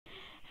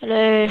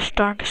Hello, it's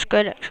Darkest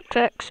Good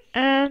XXX,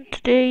 and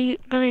today I'm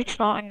going to be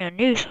starting a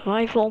new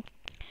survival.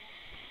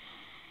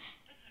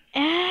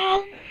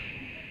 And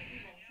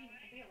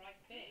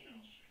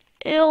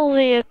it'll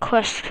be a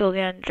quest to kill the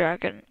End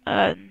Dragon.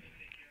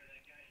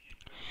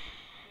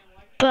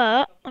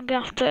 But I'm going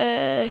to have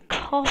to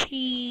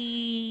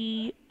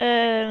copy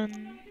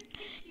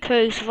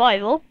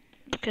Co-Survival,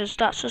 because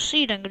that's the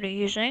seed I'm going to be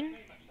using.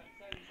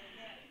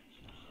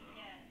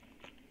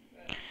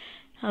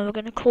 And we're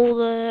going to call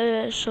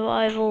the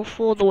survival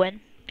for the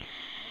win.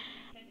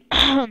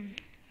 So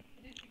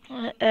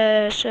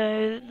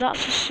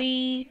that's the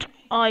seed.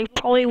 I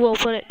probably will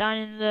put it down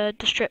in the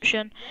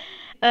description.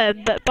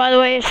 But by the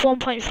way, it's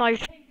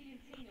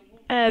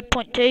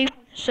 1.5.2.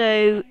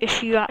 So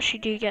if you actually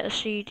do get a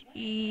seed,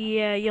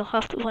 yeah, you'll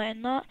have to put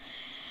in that.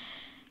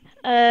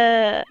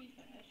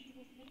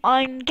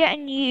 I'm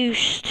getting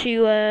used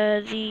to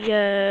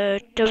the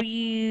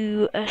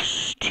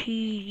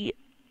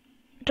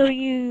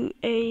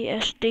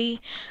WASD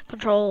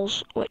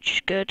controls, which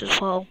is good as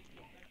well.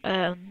 But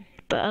at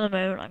the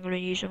moment, I'm going to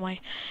be using my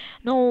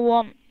normal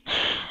one.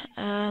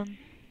 So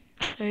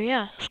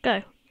yeah, let's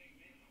go.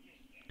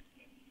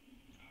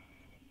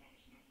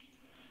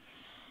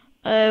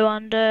 Oh,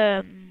 and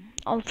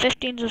on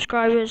 15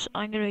 subscribers,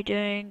 I'm going to be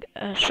doing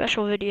a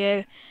special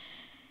video.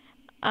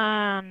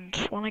 And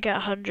when I get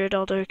 100,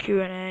 I'll do a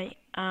Q&A.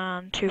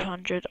 And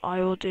 200,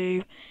 I will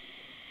do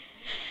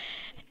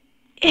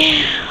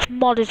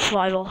modded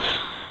survival.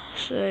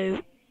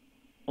 So,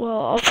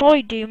 well, I'll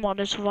probably do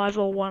modded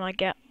survival when I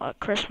get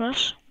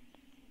Christmas.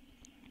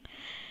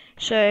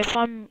 So if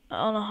I'm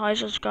on a high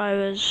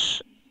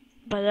subscribers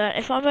by then,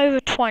 if I'm over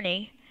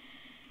 20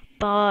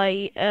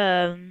 by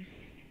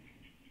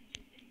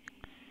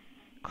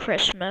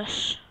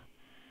Christmas,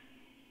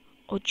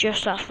 or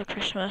just after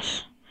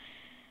Christmas,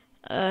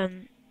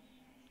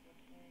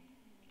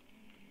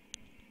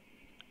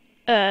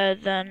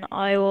 then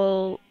I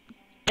will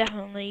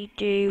definitely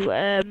do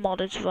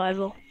modded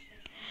survival.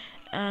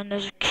 And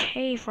there's a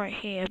cave right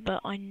here,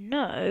 but I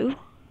know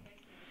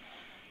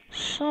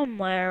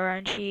somewhere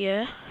around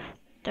here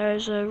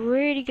there's a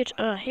really good,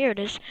 here it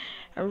is,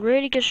 a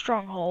really good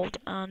stronghold,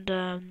 and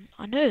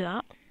I know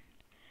that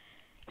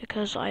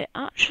because I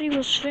actually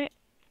was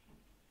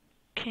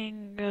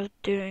thinking of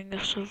doing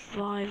a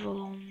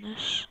survival on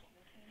this.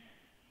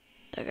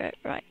 Okay,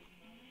 right.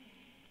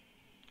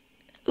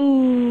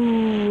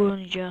 Ooh,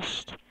 only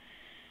just.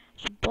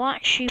 There's a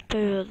black sheep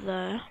over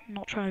there. I'm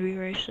not trying to be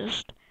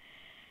racist.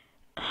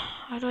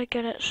 How do I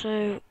get it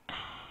so,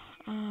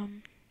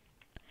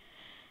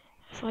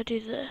 if I do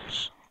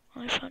this,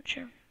 I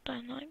function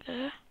down like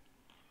there.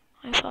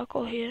 I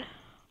parkour here.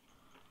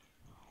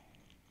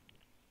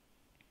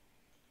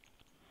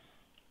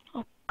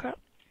 Oh crap.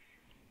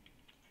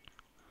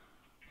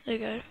 There you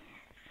go.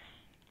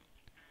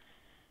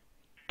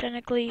 Then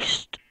at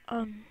least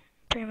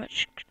pretty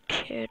much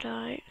cleared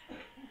out. Is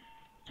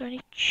there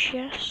any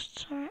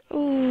chests?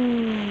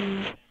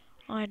 Ooh,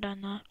 I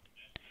done that.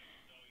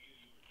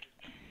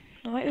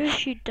 I might have a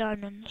few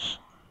diamonds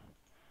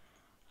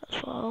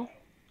as well.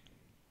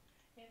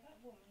 Yeah, that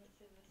woman that's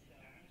in the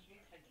slums, we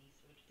went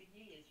Eastwood for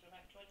years, for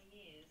about 20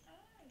 years. Oh.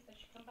 And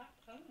she come back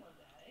home one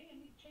day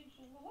and he changed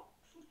all the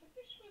locks and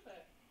finished with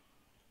it.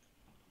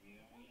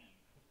 Yeah, yeah.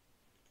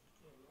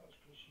 Well, that's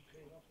because she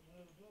cleared off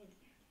another bloke.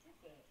 Is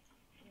it?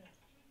 Yeah.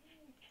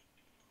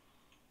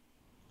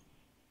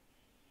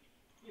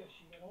 Yeah,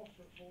 she went off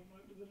for a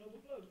fortnight with another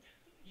bloke.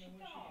 Did she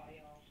die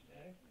after?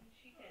 Yeah.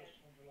 She did.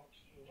 That's one of the locks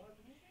still alive,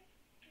 isn't it?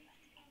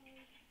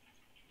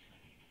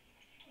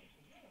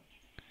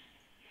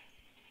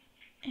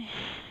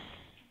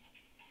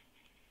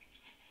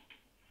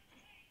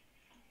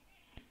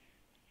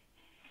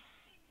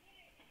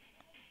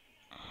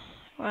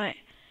 Right.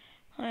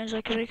 As I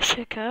can make a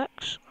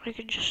pickaxe, I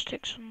can just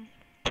stick some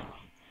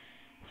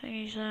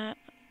thingies there.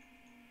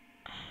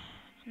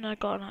 And I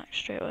got an axe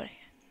straight away.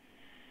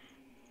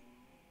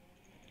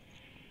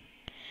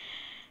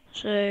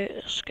 So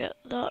let's get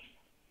that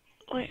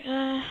right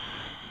there.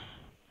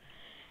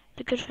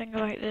 The good thing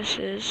about this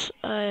is,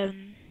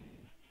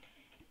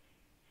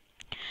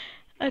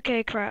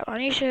 okay, crap. I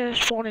need to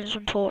spawn in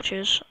some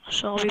torches,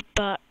 so I'll be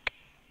back.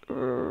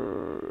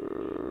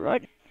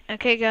 Right.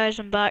 Okay, guys,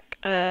 I'm back.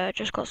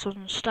 Just got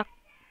some stack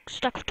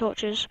of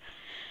torches.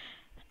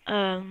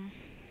 It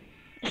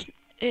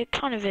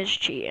kind of is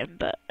cheating,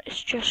 but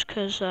it's just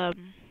because can't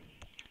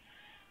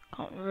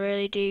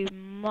really do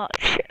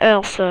much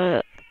else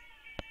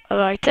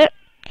about it.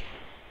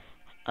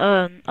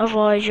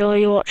 Otherwise you'll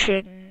be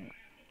watching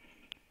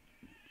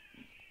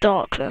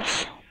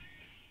darkness.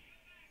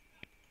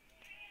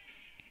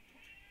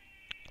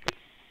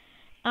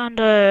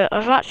 And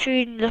I've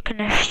actually been looking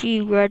at a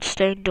few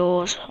redstone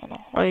doors. I'm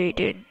not really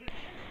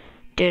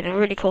doing a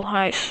really cool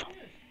house.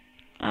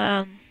 Do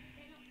I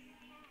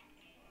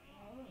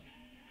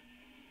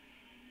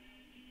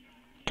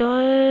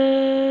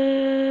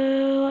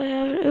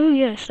have? Oh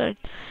yeah, stone.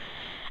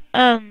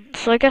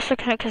 So I guess I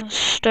can make some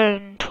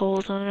stone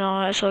tools, and then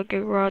I'll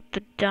go grab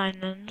the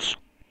diamonds.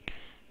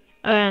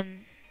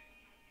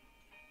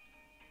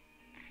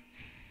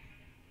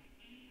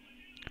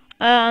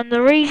 And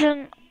the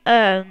reason,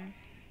 the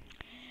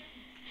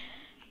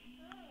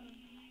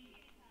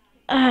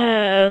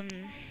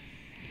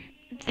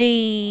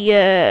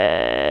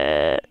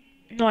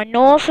my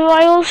North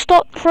Survival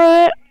stopped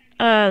for it,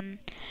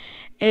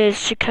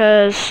 is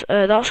because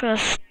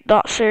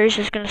that series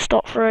is gonna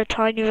stop for a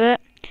tiny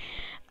bit,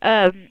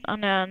 and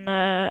then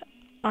I'm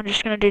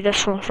just gonna do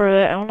this one for a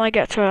bit, and when I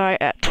get to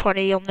at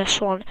 20 on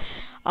this one,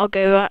 I'll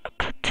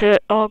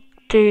I'll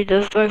do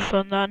the both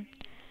of them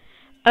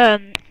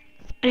then,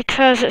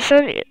 because it's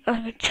only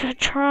I'm gonna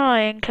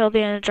try and kill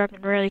the Ender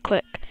Dragon really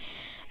quick.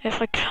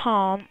 If I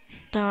can't,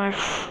 then I'm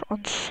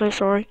so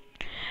sorry.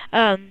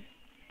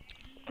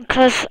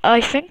 Because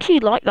I think he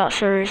liked that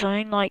series. I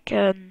mean, like,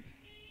 I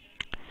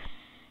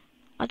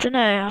don't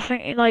know. I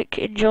think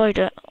he enjoyed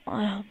it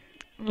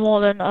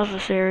more than other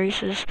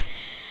series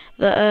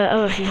that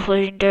other people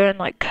have been doing,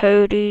 like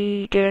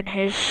Cody doing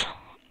his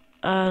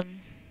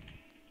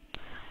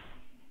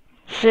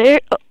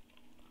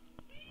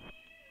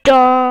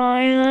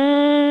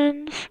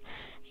diamonds.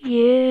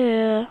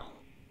 Yeah.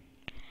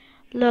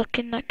 Look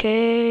in the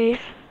cave.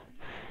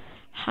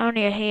 How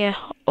many are here?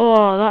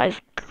 Oh, that is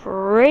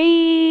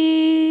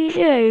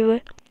crazy.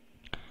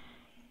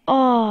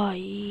 Oh,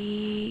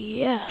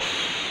 yes.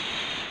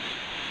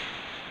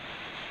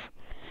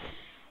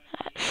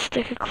 Let's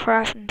stick a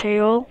crafting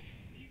table.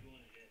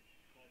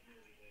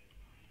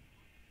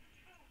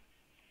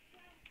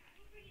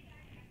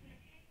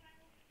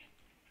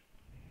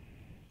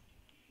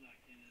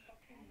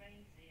 Fucking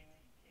rains here, I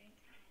think.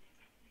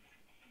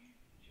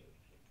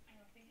 I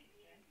think it's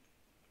there.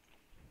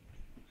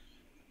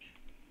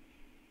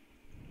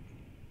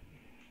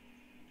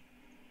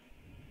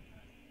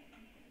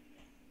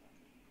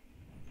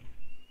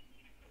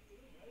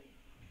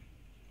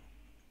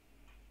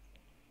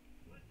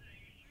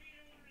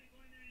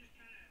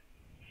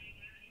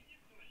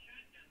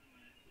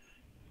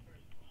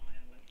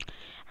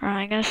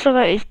 Right, I'm gonna sort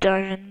out these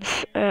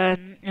diamonds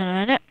in a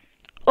minute.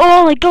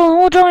 Oh, I got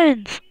more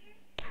diamonds!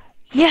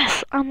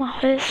 Yes,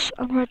 amethyst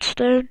and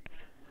redstone.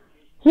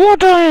 More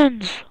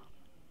diamonds!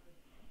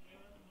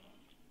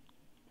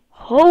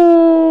 Holy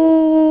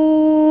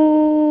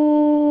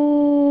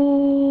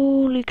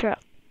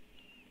crap.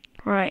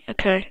 Right,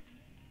 okay.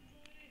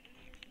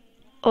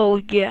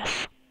 Oh,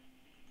 yes.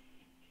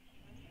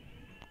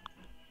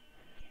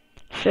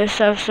 First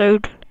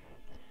episode.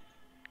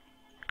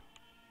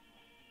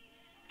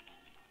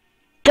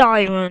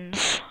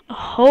 Diamonds.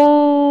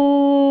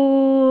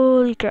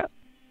 Holy crap.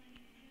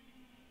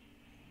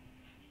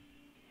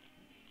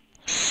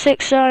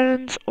 6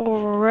 diamonds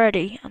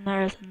already, and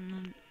there's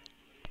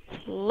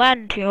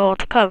plenty more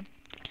to come.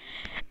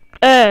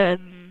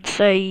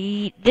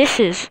 So this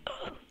is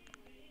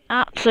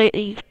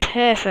absolutely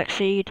perfect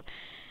seed.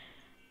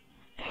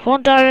 If you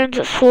want diamonds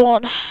at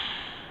spawn,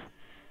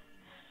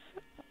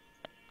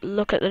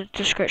 look at the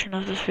description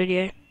of this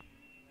video.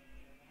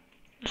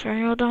 Is there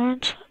any more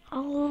diamonds?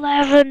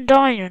 11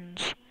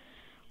 diamonds!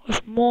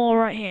 With more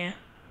right here.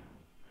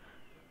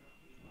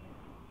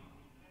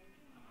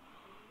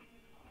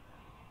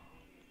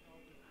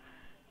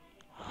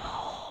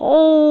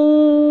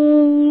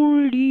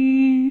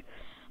 Holy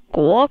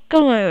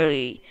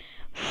guacamole!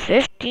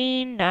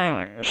 15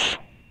 diamonds.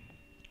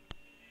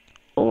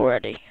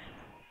 Already.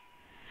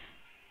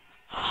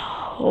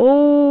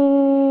 Holy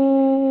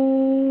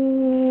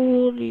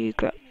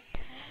crap.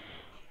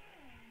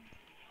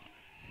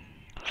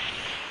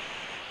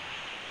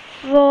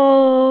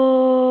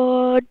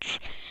 Fudge.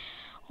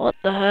 What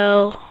the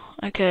hell?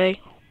 Okay.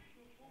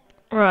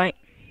 Right.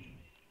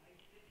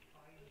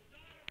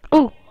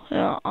 Oh,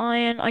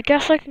 iron. I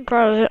guess I can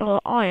grab a bit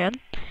more iron.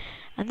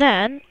 And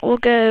then we'll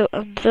go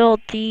and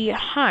build the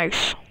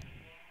house.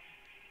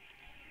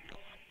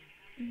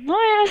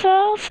 Might as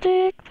well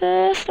stick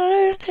the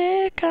stone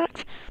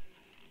pickaxe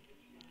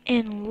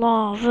in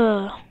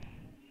lava.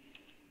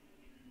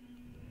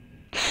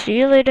 See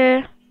you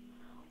later.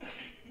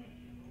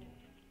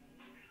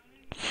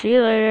 See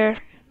you later.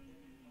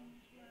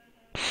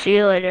 See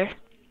you later.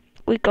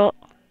 We got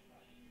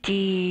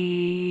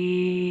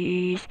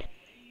these.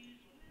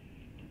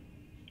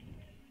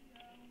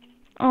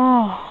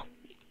 Oh,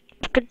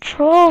 the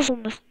controls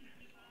on this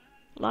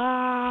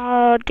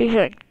loud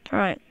thing.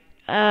 Right.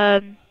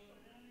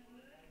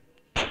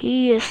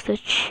 T is the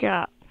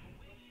chat.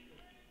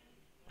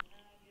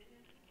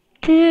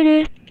 Did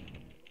it?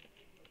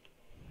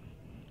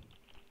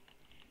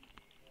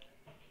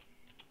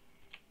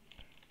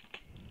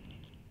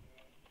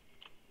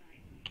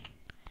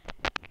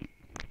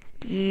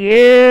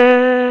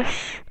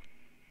 Yes.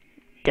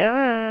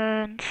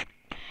 Done.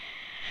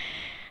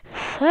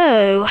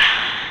 So,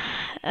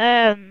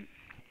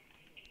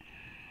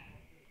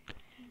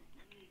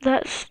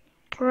 let's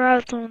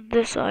grab some of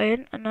this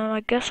iron, and then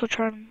I guess we'll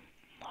try and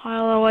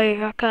pile our way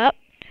back up.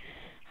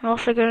 I'm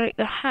also going to make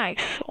the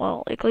house,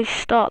 well, at least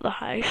start the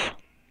house.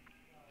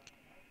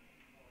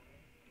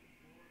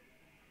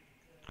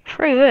 It's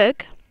pretty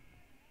big.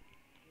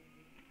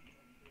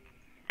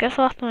 Guess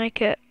I'll have to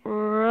make it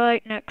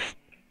right next.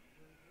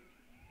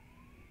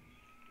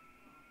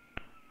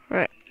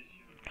 Right.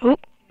 Oh.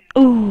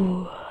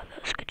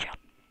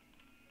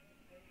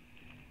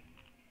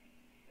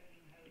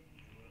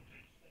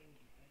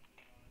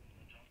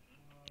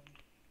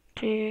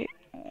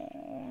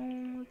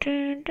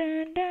 dun,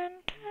 dun, dun,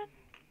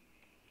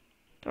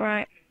 dun.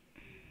 Right.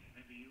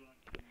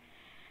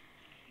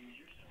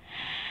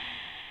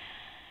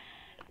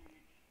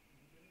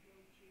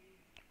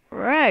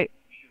 Right.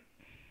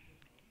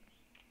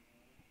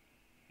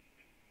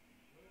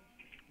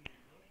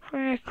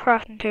 Bring a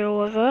crafting table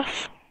with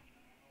us.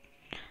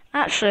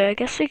 Actually, I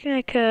guess we can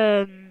make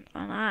an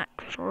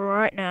axe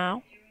right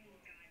now.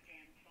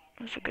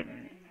 That's a good.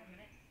 And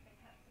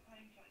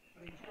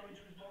he's going to his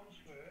mum's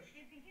first.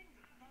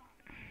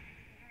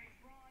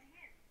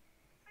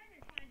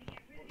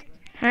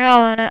 Hang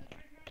on a minute.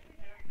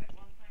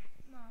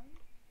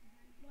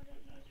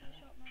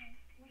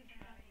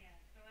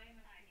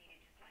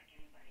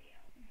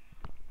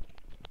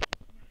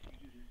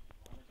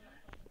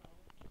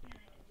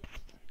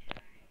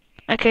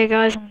 Okay,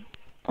 guys,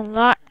 I'm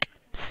back.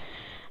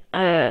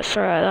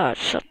 Sorry, I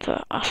just had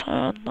to ask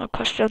another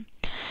question.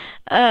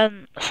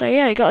 So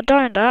yeah, you got a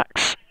diamond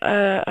axe.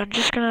 I'm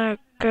just gonna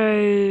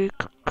go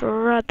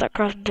grab that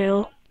crafting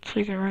table so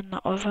you can run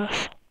that with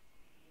us.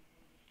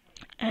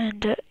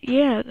 And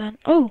yeah, then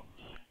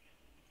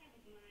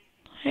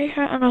hey,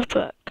 got another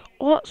book.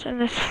 What's in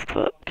this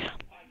book?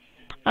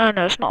 Oh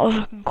no, it's not a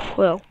fucking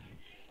quill. What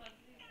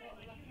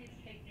lucky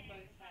escape you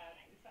both had.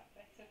 Is that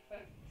better,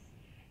 folks?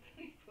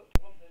 He put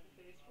one there, the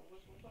first one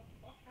was, what the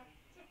fuck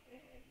happened to her?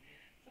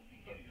 Somebody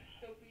put,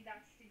 don't be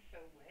nasty,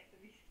 Phil with,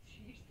 and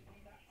she used to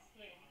be that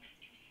slim.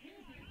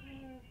 But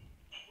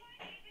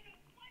she does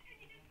look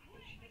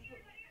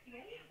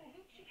awful,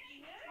 look, she's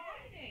tiny,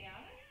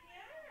 Anna.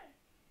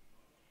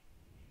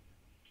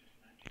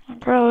 I'll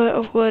grab a bit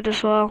of wood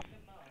as well,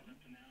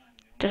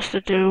 just to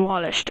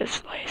demolish this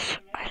place.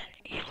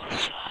 Evil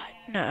side.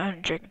 No,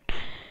 I'm joking.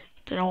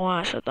 Don't know why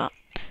I said that.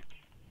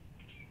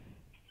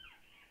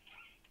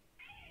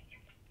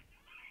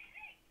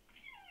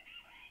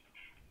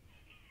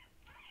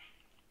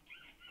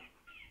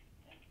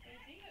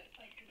 He looks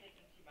like he didn't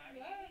you marry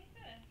him,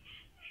 doesn't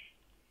he?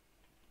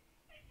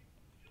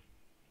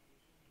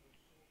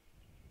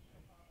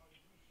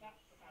 That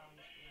sounds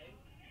blue.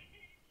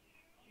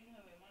 Do you know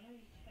him? I know his face.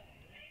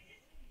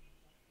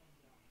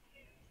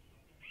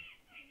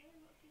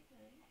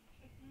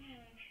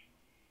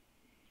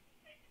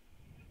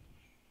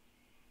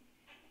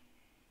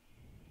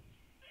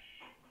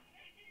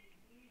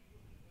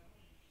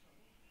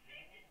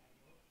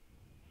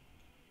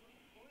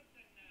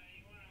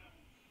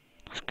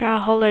 Let's get a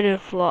whole load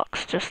of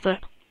blocks just to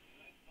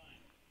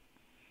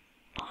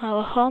pile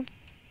up on.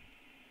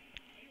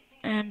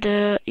 And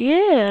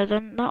yeah,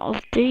 then that'll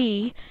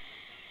be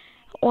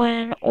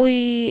when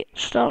we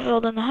start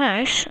building the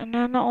house, and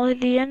then that'll be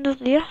the end of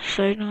the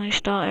episode when we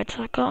started.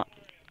 So I got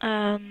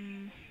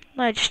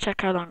let me just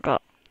check how long I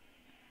got.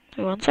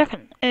 Wait 1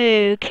 second.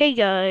 Okay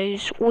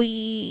guys,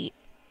 we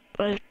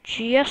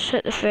just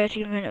hit the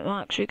 30-minute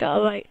mark, so we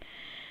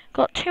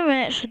got 2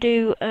 minutes to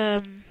do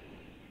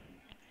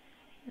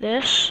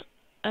this.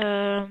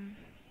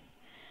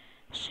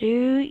 So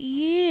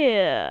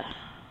yeah.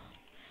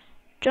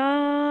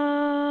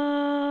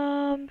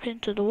 Jump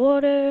into the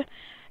water,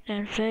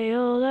 then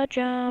fail the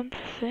jump,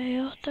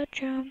 fail the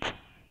jump.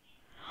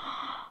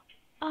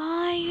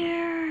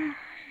 Iron.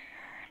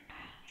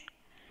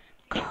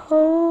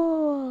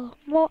 Cool.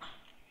 More.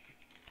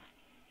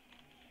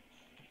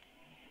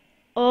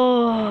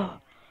 Oh.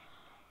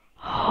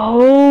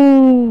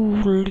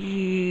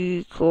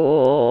 Holy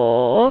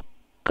cock.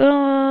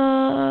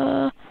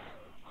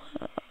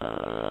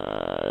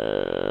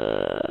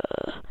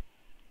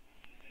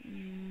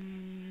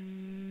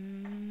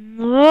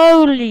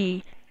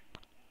 Holy.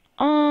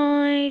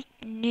 I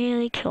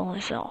nearly killed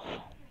myself.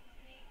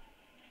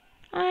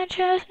 I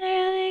just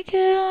nearly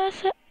killed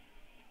myself.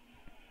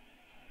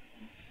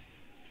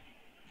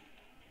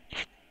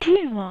 Do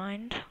you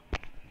mind?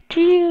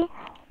 Do you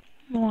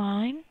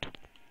mind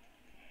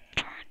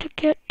trying to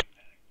get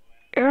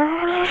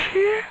out of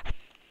here?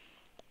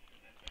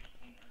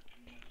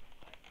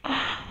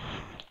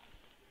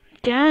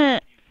 Damn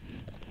it.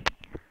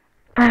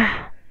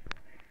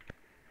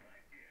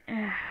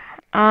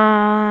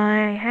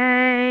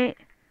 I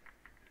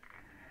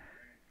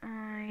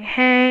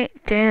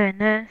hate doing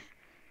this.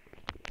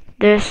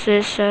 This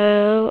is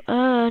so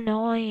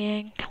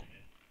annoying.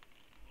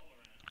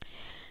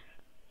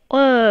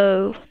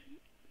 Whoa,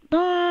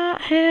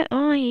 that hit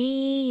my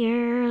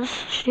ears,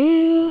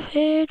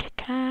 stupid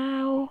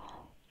cow.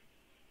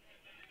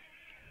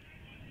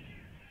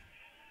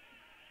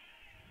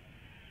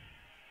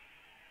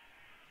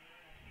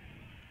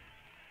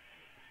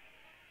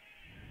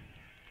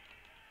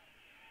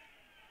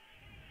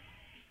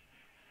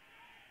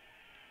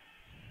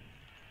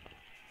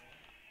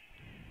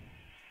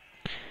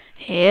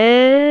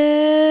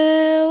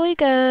 Here we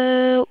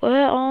go,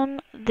 we're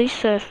on the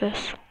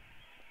surface.